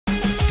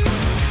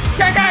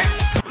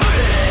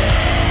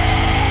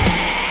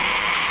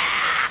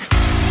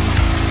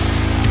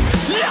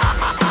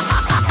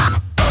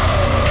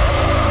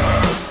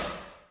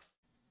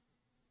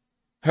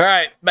All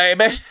right,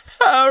 baby.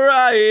 All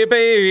right,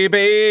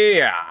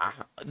 baby.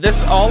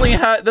 This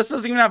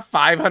doesn't even have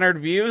 500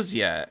 views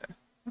yet.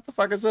 What the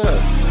fuck is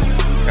this?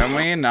 Can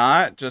we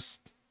not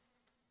just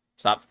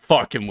stop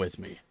fucking with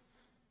me?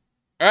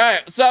 All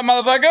right, what's up,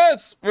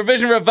 motherfuckers?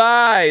 Revision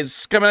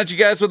Revise coming at you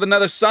guys with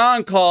another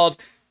song called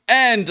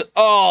 "End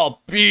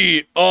All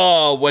Be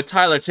All" with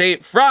Tyler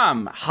Tate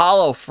from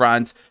Hollow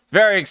Front.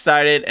 Very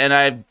excited, and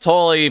I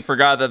totally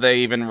forgot that they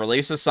even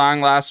released a song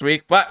last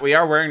week, but we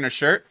are wearing a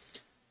shirt.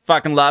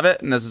 Fucking love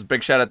it, and this is a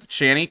big shout out to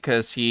Channy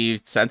because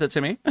he sent it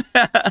to me.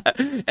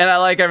 And I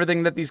like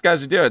everything that these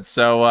guys are doing.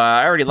 So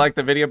I already liked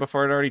the video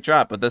before it already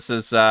dropped, but this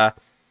is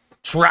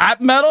trap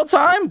metal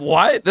time?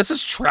 What? This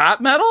is trap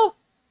metal?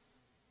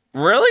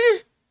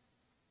 Really?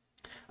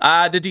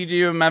 Did you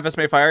do Memphis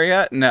May Fire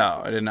yet?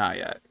 No, I did not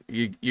yet.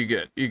 You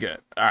good. You good.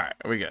 All right,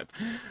 we good.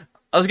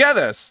 Let's get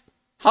this.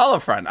 Hollow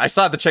Front. I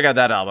still have to check out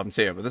that album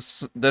too, but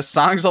this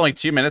song's only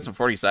 2 minutes and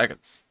 40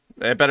 seconds.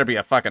 It better be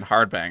a fucking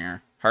hard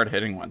banger.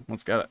 Hard-hitting one.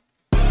 Let's get it.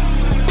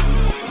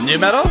 New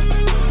metal?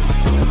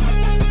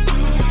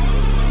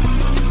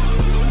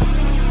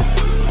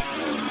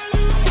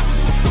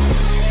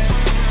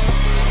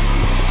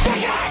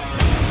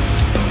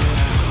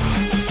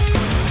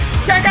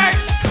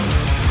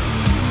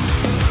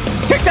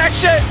 Kick that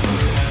shit!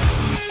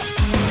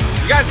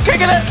 You guys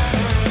kicking it?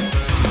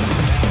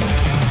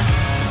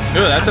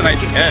 Ooh, that's a nice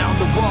hit.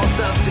 The walls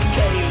of this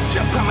cage.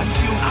 I promise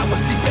you I will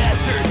see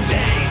better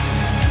days.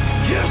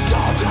 You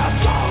sold the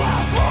soul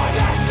of more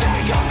than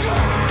single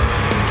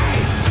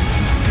grain.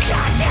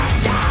 Cause you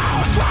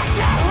don't want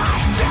to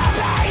like to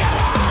be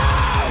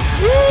alone.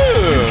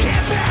 Woo! You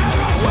can't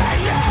bear a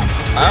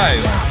witness.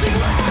 Nice. Nothing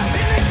left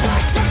in this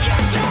place to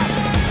get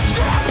this.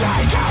 Should I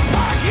break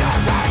apart your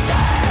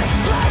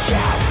verses? Like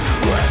you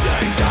with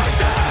these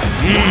curses.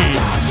 Why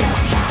don't you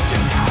catch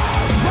yourself?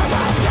 I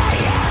won't be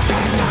here to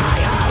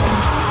die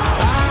alone.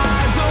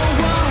 I don't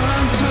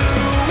want to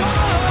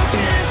walk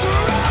this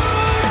road.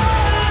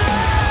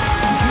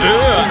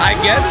 I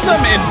get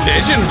some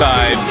InVision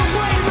vibes.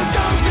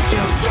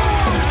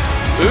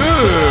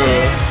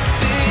 Ooh.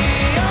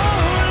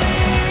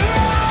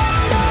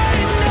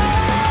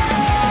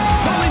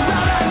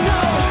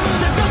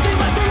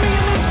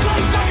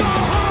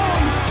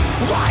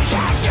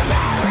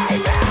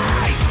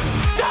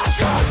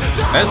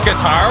 That's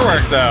guitar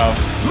work, though.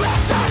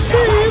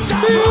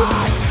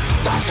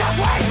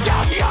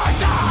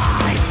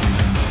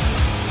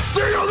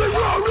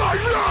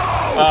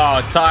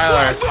 Oh,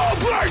 Tyler.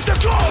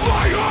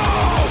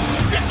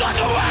 It's such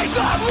a waste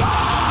of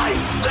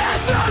life.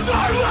 This is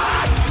our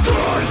last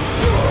goodbye.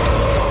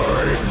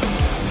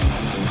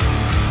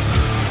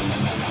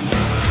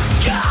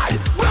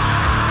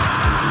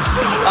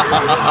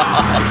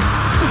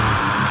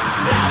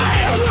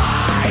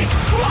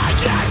 Why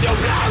can't you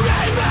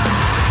bury me?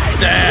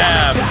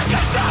 Damn.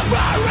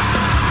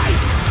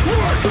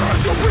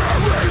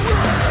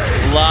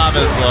 Love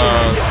is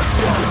low.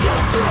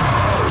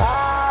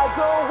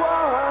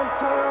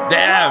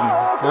 Damn,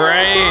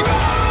 great.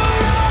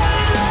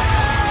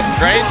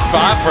 Great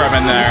spot for him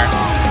in there.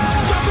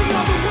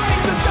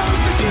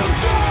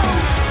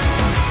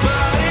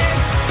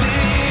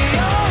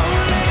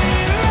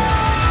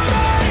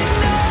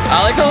 I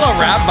like the little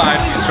rap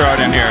vibes he's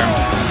throwing in here.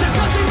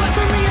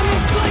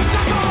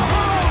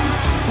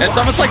 It's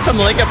almost like some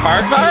Linkin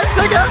Park vibes,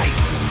 I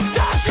guess.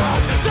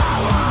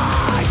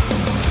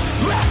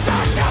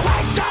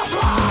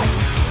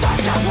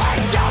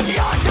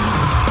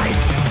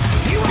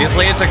 These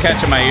leads are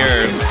catching my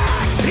ears.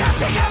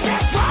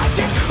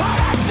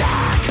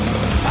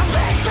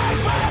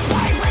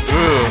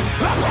 Ooh.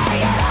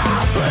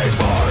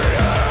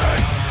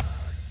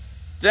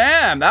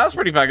 Damn, that was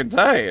pretty fucking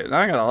tight.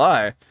 Not gonna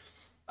lie.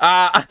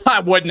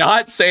 I would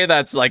not say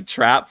that's like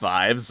trap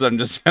vibes. I'm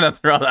just gonna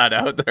throw that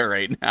out there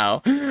right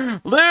now.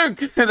 Luke,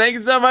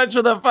 thanks so much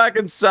for the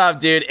fucking sub,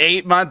 dude.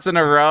 8 months in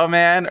a row,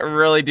 man.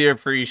 Really do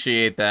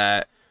appreciate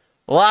that.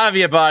 Love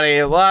you,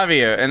 buddy. Love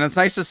you. And it's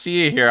nice to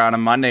see you here on a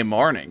Monday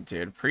morning,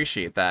 dude.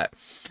 Appreciate that.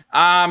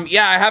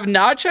 Yeah, I have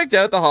not checked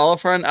out the Hollow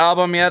Front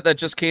album yet that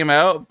just came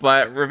out,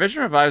 but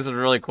Revision Revives is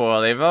really cool.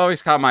 They've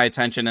always caught my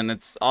attention, and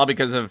it's all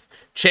because of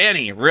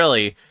Channy,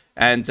 really.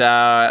 And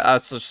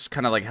us just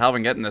kind of like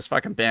helping getting this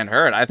fucking band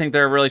heard. I think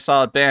they're a really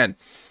solid band.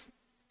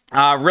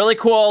 Really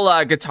cool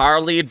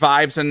guitar lead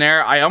vibes in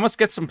there. I almost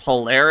get some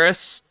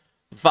Polaris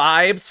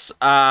vibes,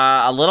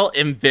 a little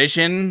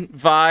InVision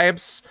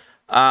vibes.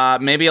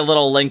 Maybe a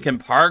little Linkin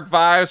Park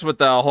vibes with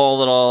the whole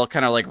little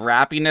kind of like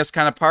rappiness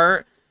kind of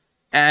part.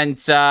 And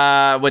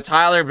with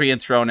Tyler being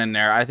thrown in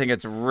there, I think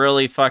it's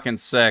really fucking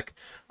sick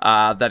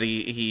that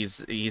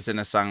he's in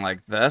a song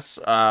like this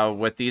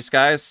with these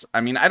guys.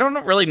 I mean, I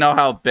don't really know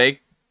how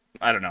big,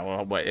 I don't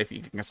know what if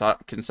you can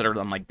consider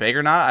them like big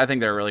or not. I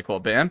think they're a really cool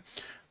band.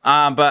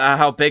 But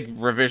how big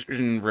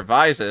Revision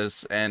Revise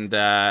is, and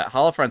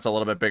Hollow Front's a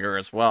little bit bigger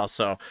as well.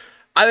 So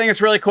I think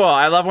it's really cool.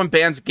 I love when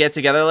bands get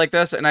together like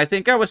this. And I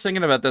think I was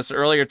thinking about this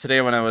earlier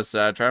today when I was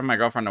driving my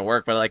girlfriend to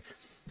work. But like,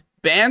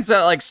 bands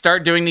that like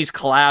start doing these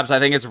collabs, I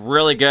think it's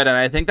really good, and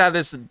I think that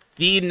is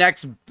the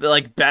next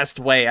like best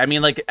way. I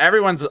mean, like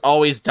everyone's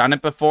always done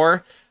it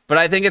before, but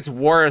I think it's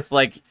worth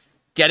like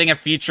getting a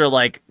feature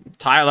like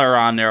Tyler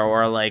on there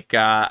or like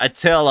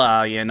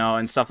Attila, you know,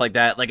 and stuff like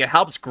that. Like it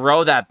helps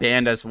grow that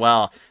band as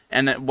well.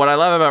 And what I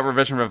love about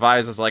Revision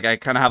Revise is like I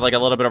kind of have like a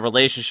little bit of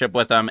relationship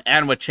with them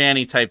and with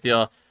Channy type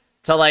deal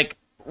to like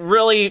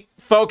really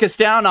focus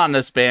down on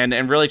this band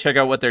and really check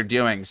out what they're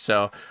doing.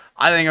 So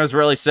I think it was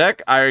really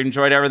sick. I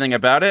enjoyed everything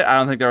about it. I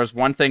don't think there was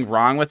one thing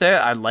wrong with it.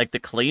 I like the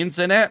cleans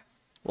in it,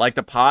 like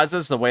the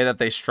pauses, the way that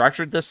they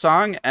structured this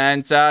song,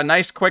 and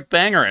nice quick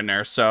banger in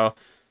there. So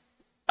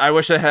I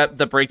wish I had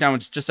the breakdown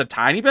was just a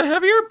tiny bit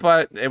heavier,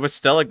 but it was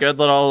still a good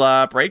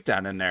little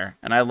breakdown in there.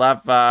 And I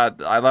love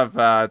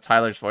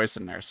Tyler's voice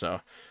in there.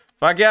 So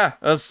fuck yeah,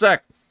 it was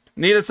sick.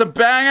 Needed some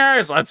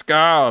bangers. Let's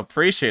go.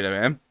 Appreciate it,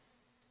 man.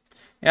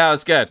 Yeah, it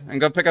was good.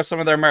 And go pick up some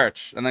of their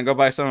merch, and then go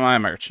buy some of my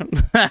merch.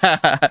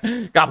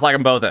 Gotta plug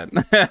them both in.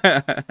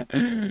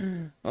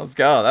 Let's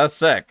go. That's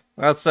sick.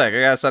 That's sick.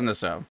 I gotta send this out.